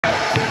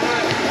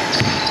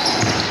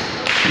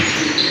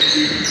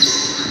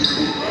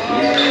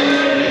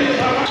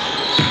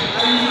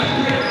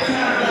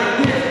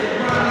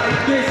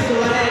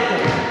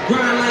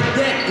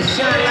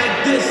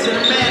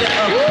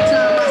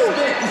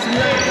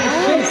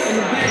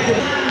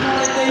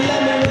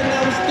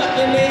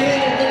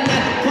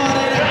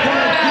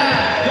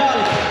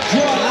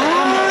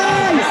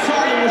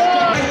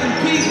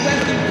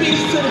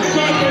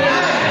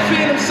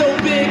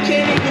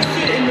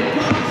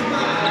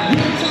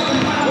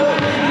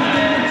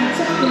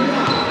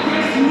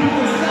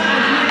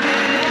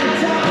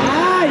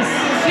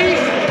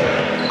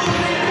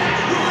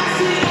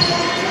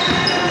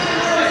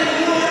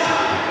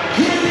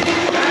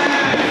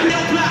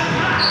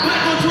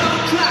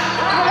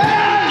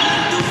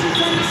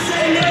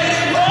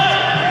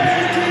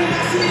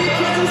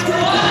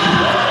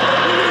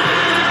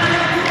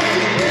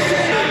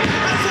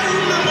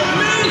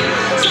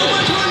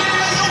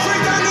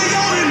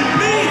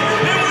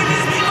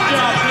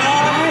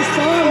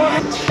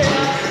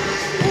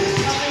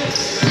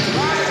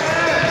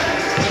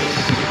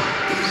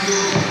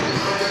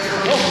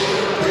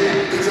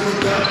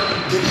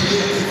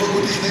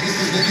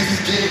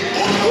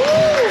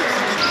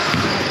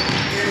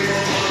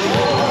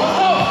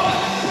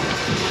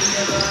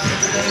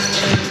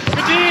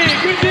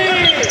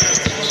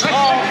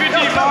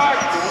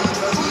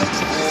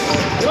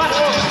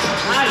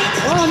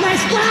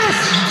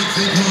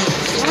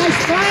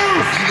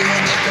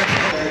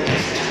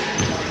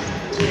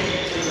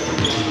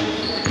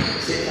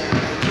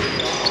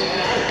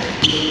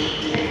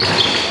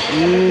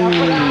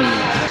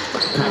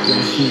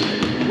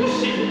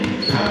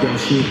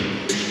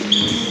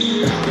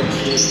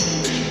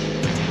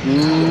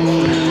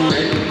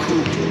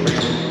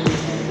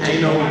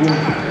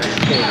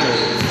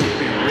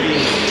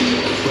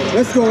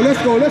Let's go,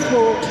 let's go, let's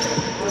go.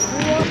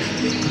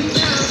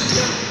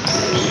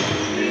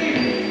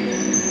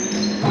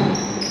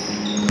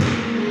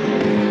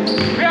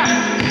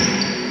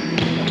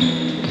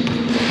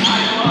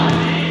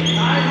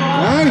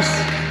 Nice.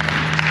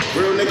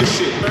 Real nigga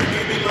shit.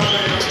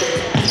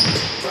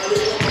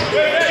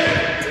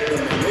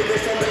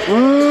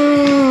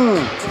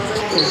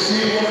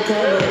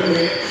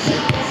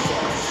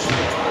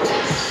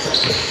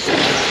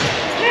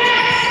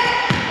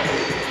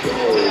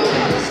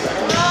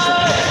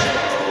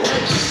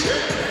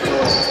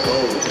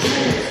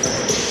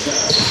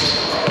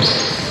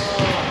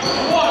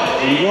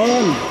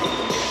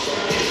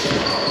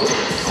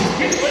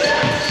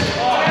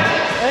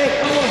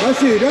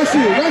 That's it, that's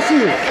it, that's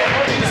it.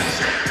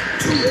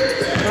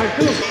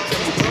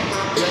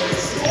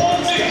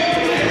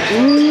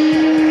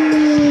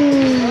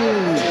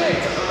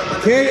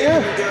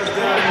 KF.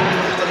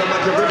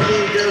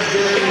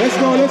 Let's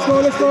go, let's go,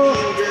 let's go.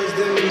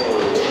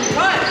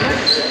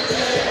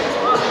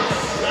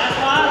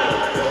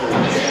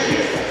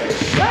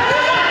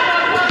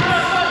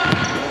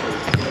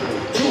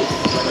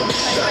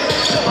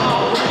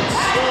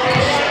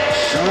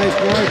 Nice,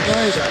 nice,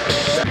 nice.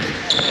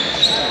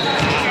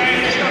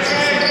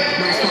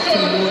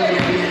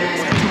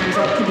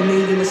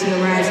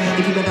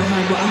 If you ever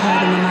heard what I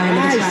heard in my mind,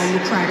 nice. Try, you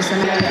cry to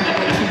some.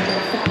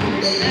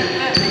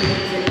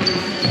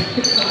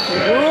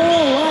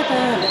 Whoa, what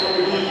the?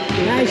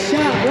 Nice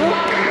shot, bro.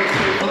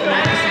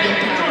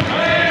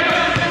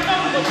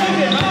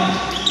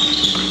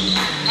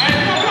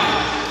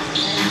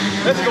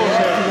 Let's go,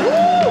 sir.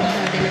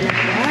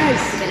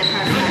 Nice.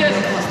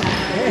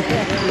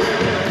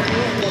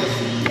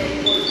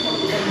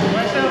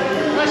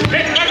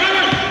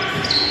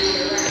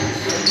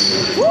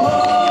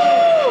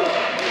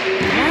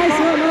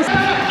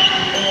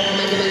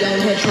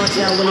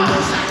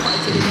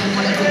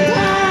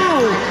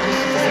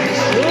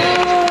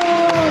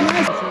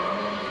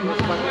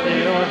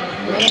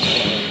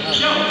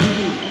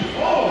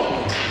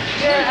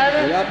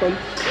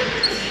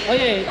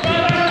 Oye.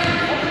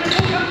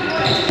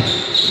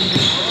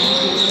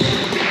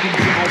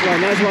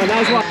 Nice one,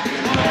 nice one.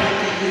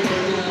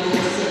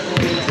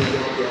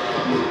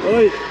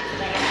 Oi.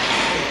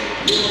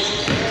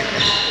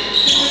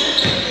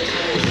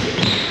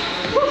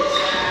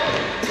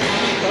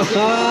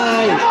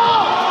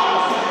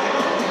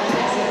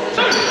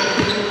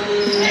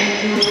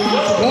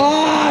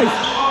 Nice.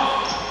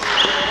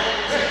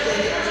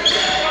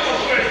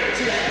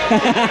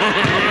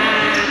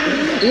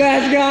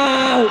 Let's go!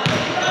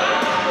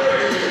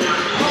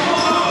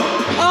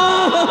 Oh!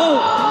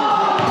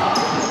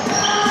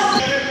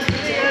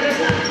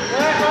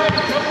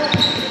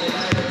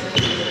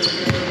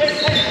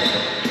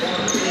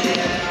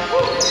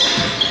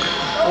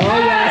 Oh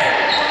yes!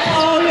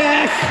 Oh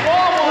yes!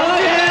 Oh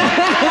yeah!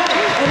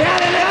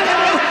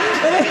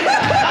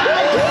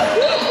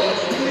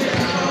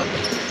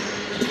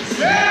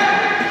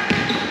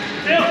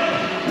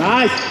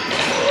 Nice!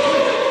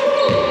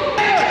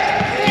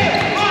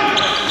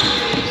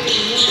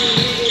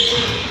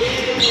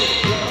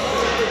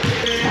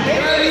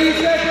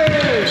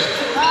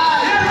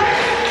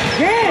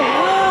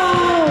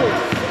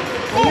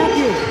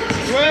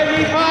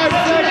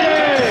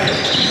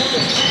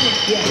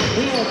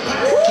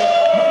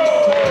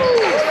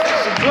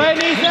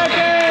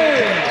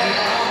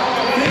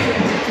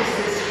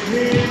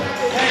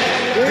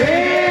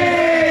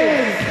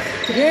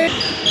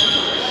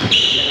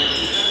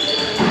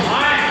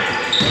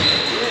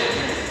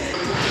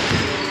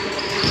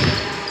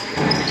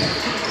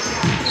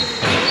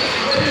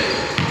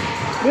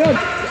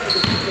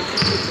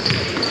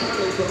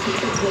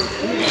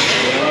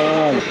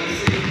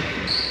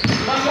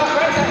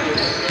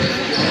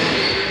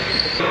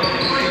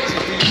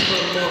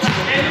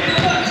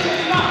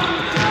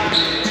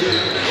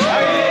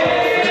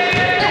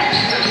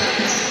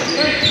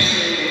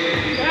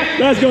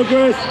 Let's go,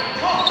 Chris.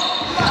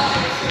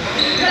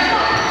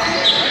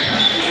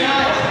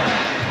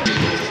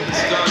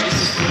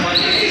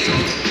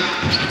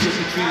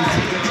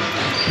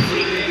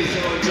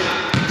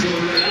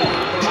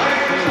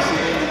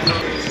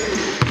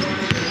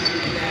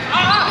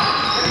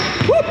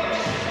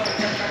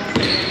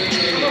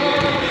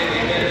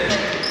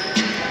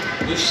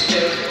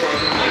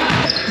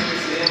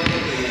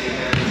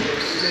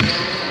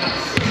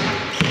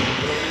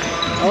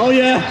 Oh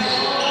yeah.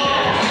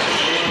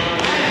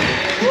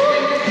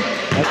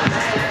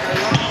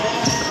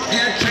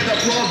 Hair trigger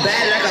pull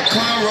back like a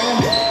cornrow.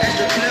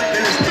 Extra clip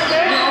in the stock.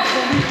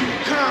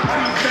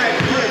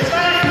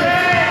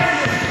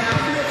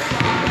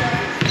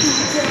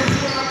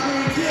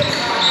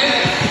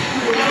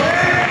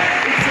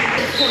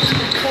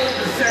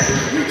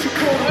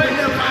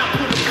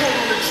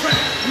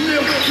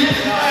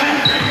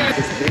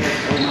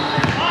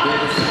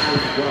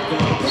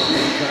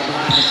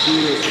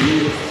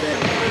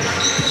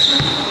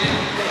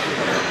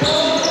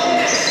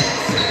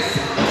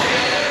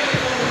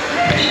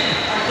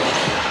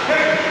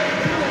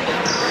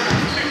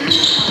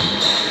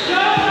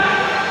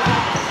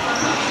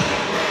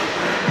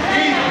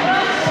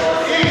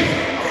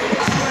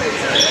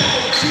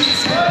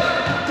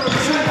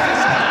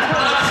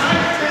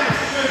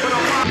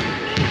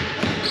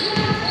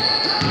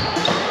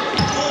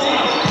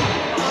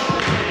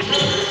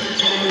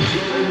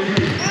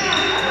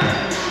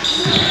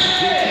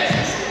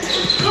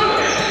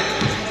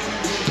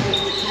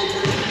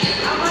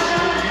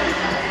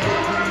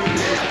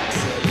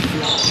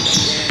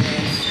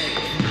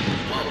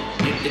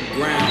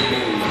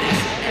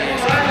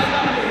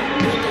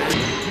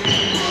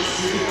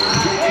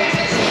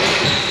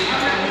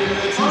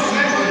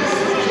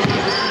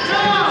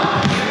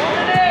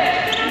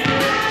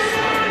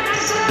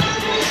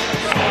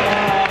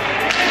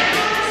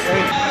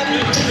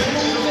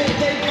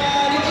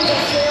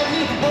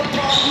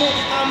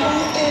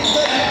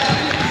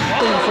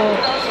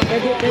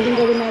 Pwedeng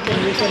gawin natin.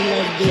 We can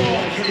like do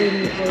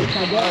screen for each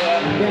other.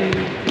 Then,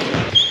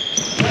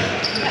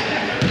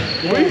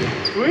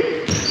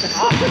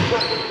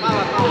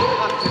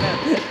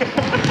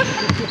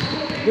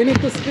 we need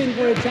to screen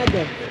for each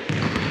other.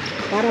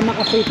 Para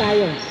maka-free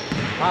tayo.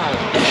 Nice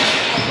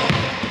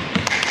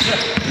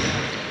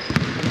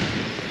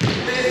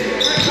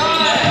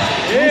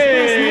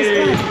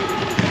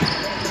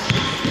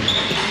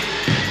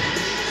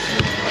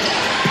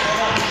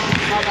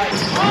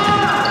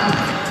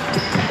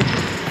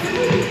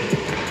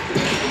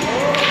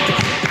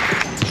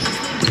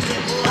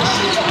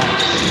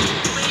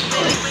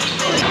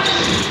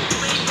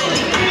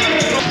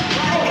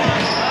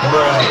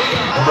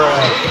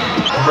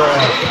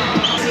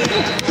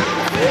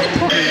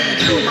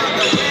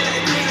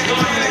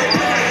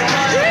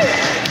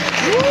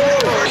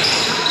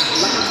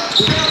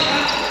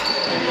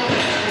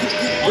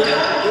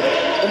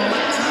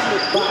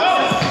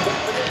pass.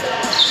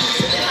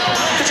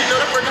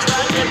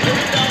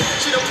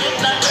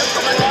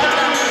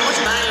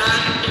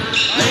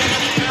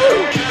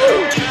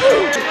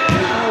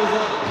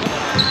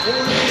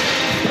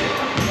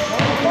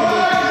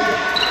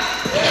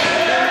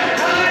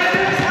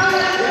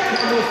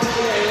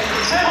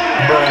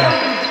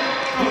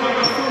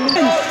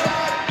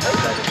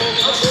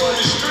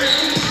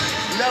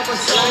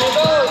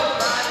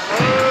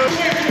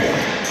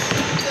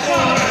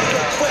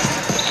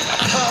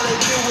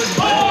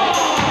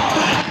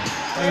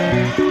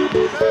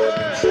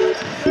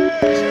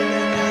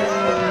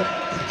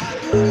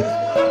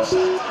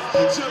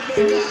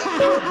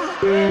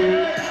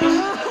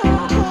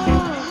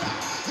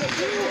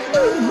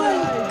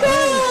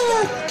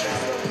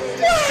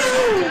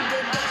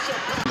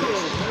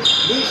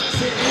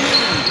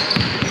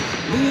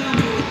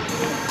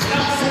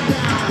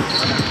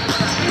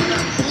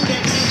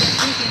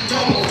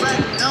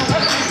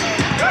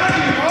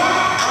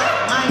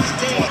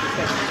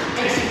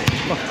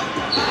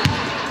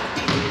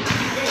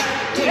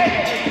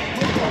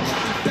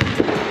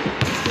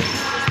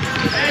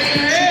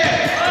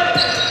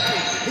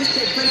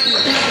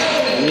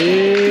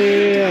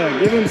 Yeah,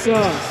 give him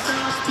some.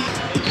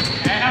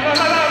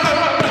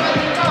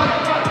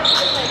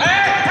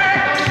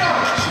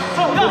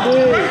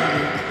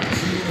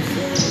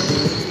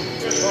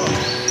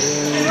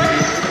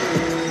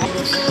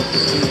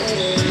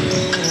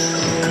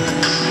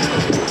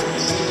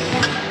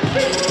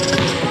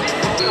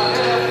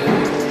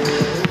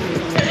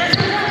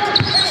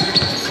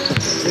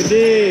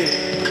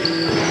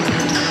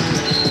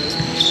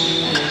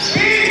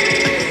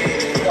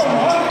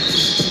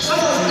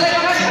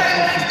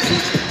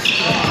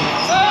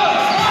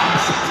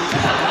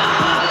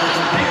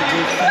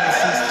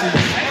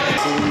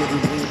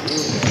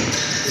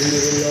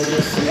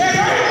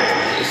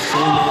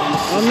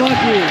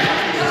 Unlucky.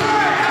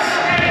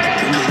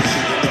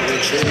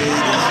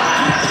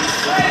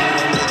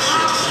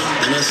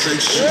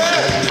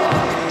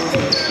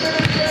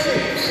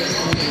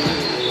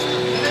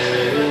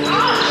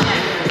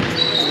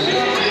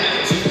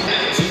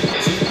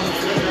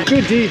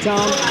 Good D,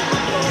 Tom.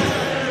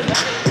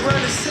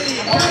 Run the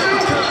city.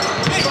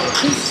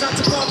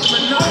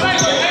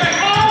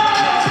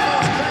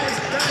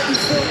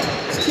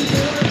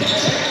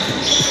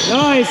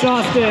 Nice,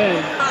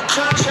 Austin.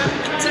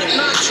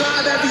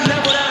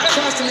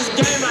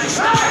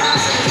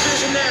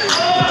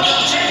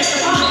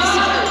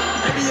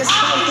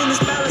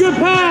 Good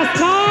pass,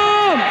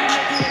 Tom.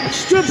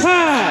 Good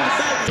pass.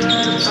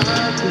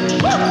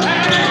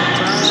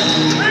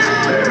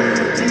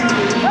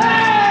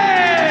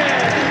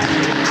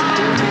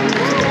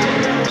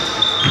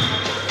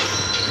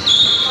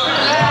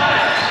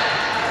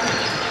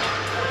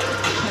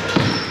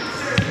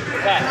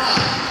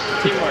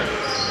 Teamwork.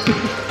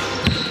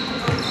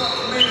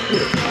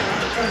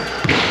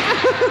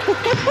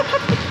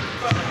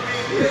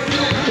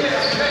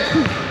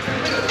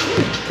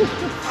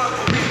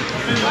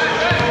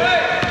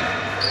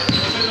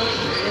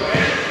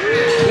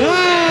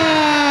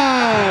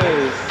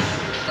 Nice.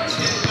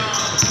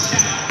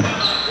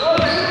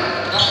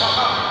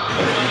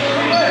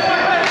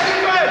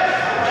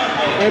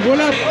 Hey,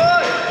 bola.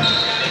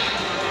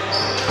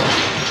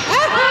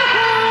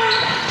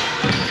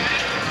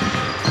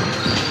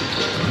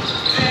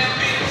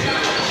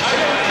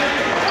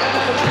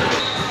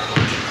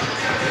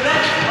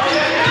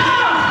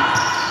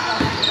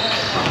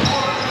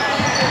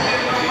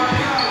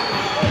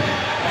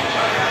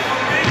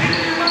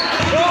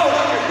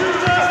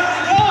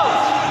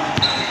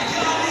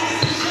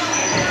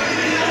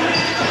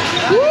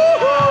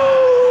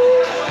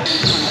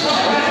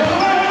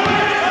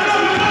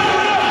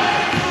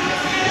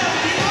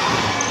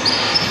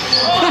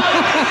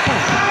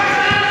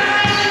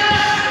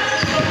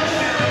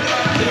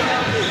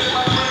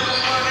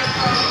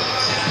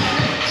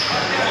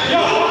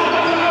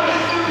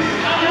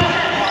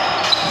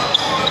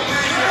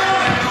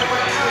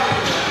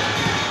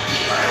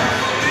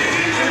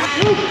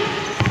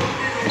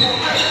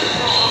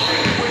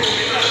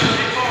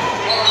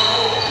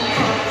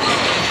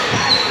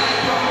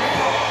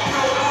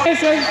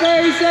 And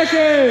 30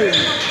 seconds.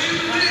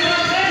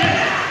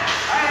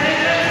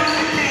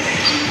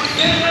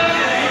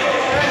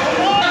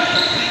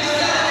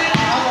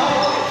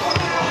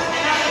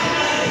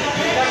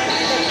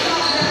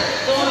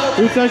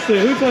 Who touched it?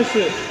 Who touched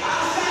it?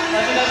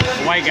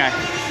 White guy.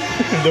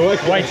 The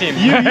White team.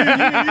 You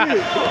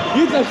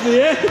touched it,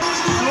 yeah?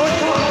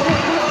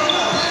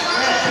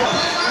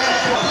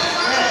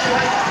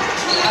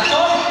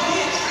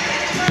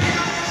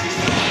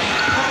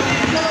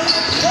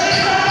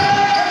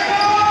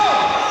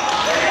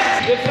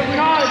 Get some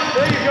cards.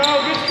 There you go.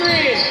 Good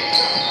screen.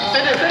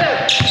 Finish.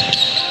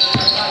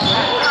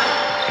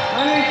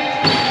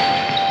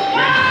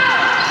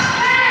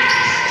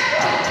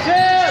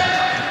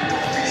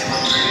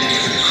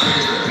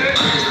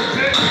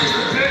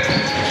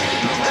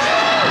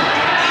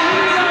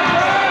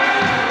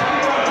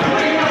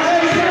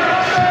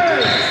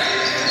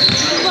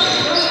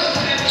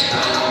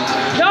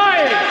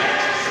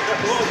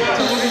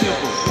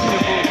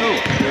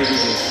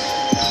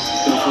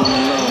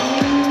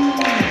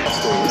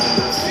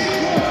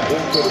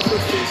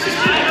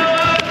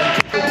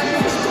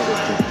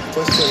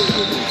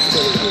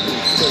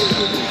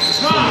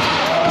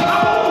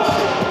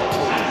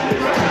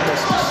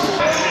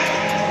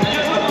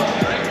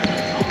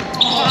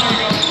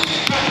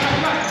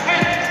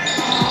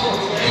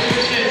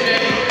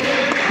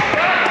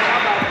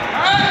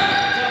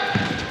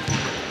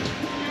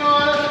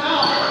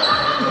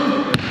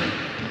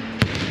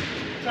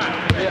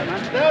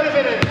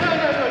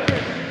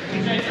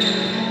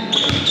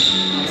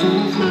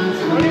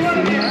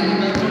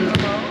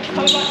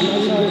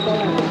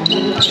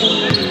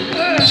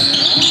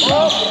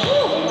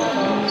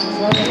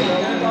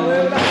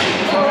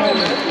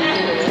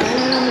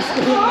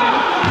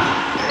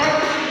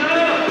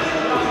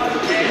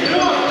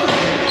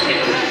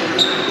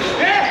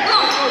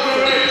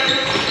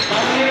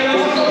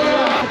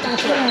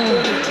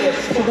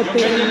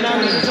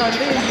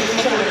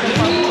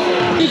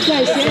 Big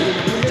guys, yeah?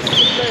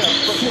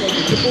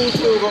 The ball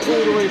still got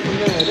all the way from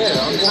there.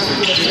 I'm trying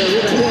to get rid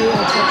of it.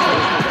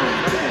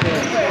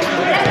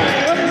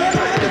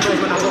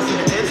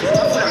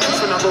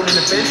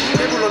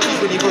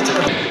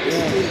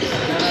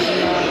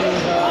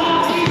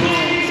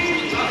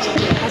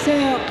 Kasi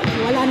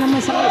wala naman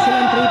silang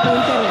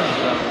 3-pointer eh.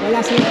 Wala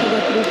silang taga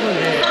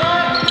 3-pointer.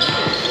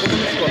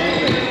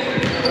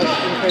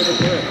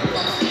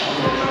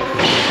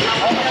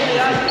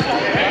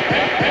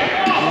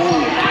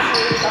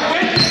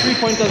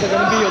 Pointers are going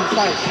to be on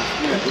site.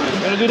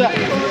 Gonna do that.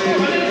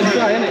 Let's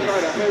try, innit?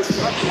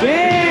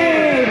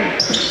 Game!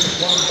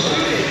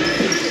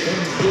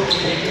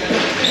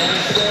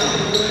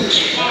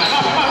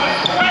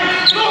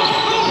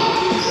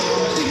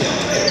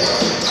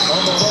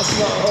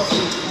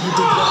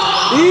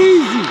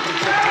 Easy!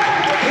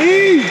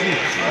 Easy!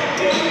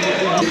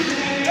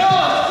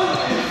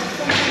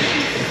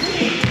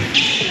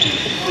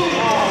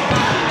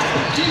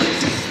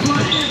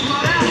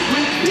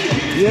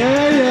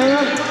 Yeah,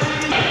 yeah.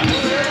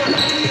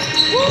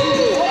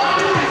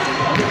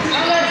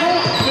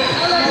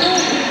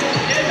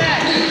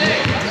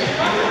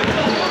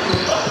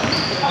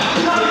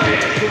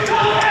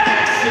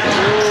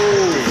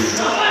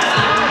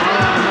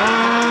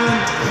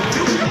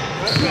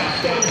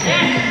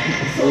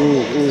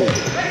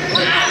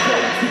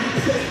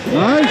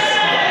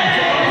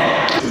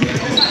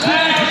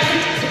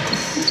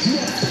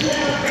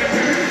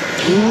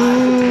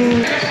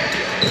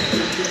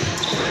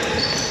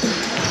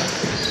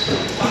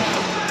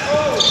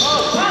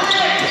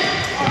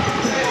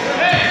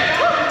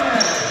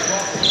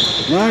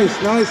 Nice,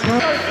 nice,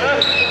 nice.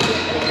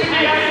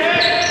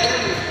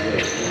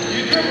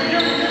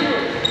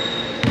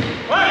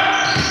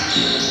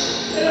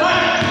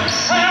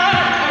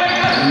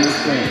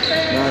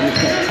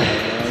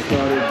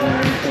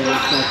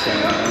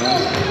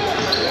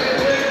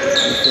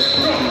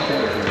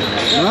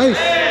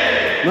 Nice,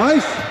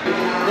 nice.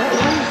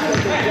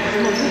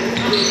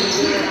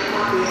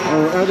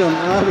 Oh, Adam, I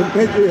haven't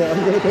paid you yet.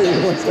 I'm going to pay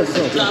you once that's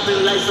all.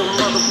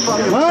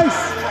 Nice.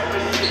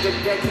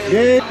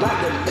 Yeah.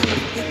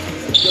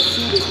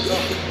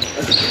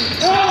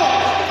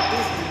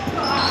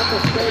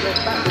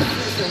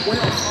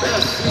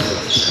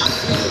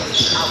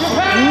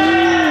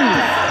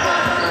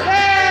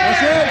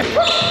 That's it.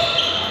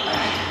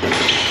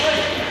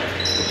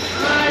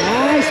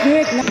 Nice,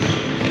 Nick.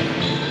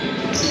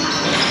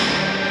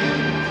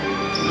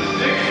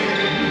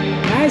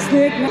 Nice,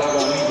 Nick.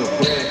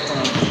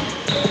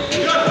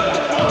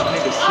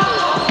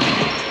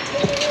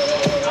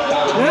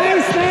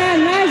 Nice, man.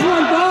 Nice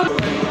one, Bob.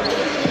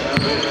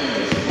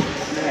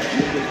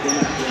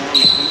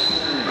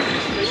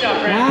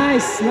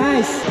 Nice,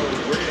 nice.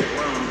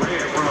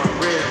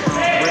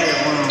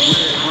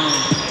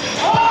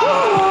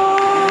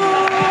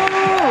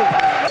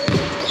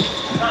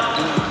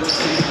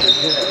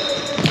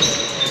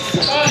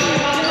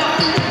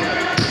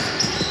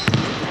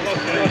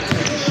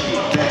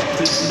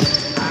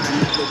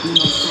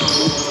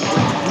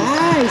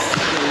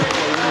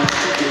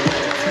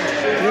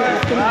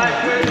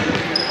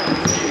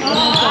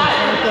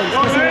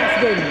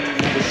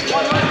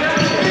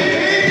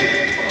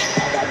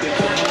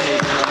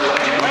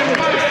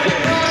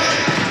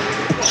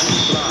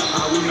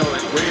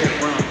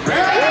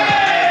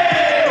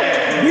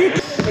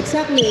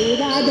 Exactly, with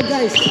the other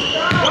guys.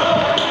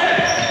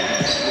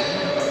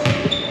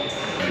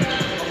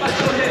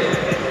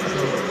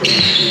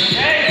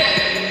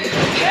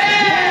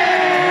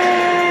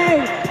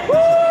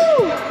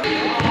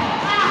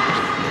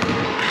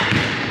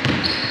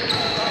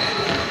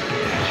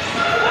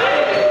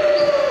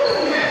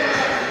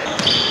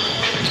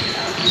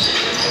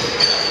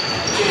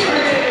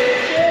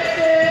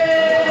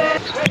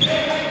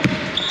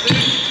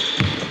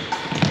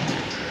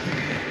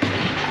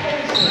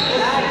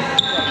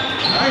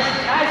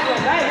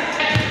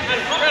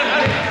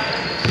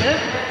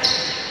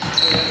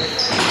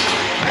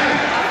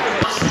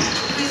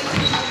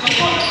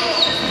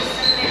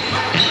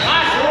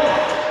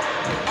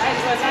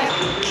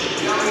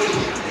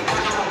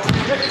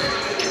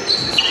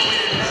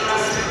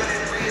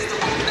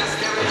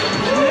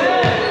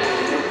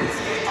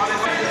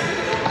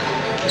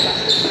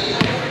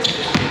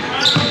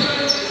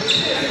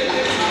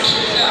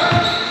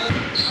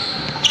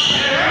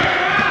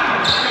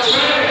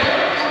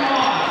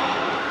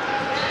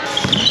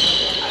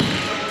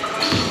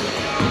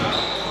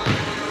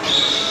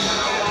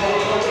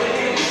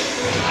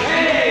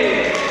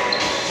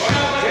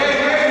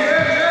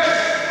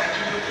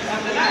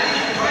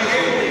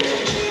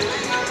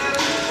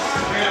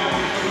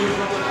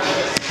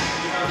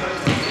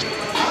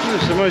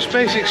 It's the most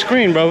basic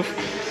screen, bro.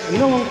 And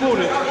no one called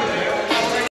it.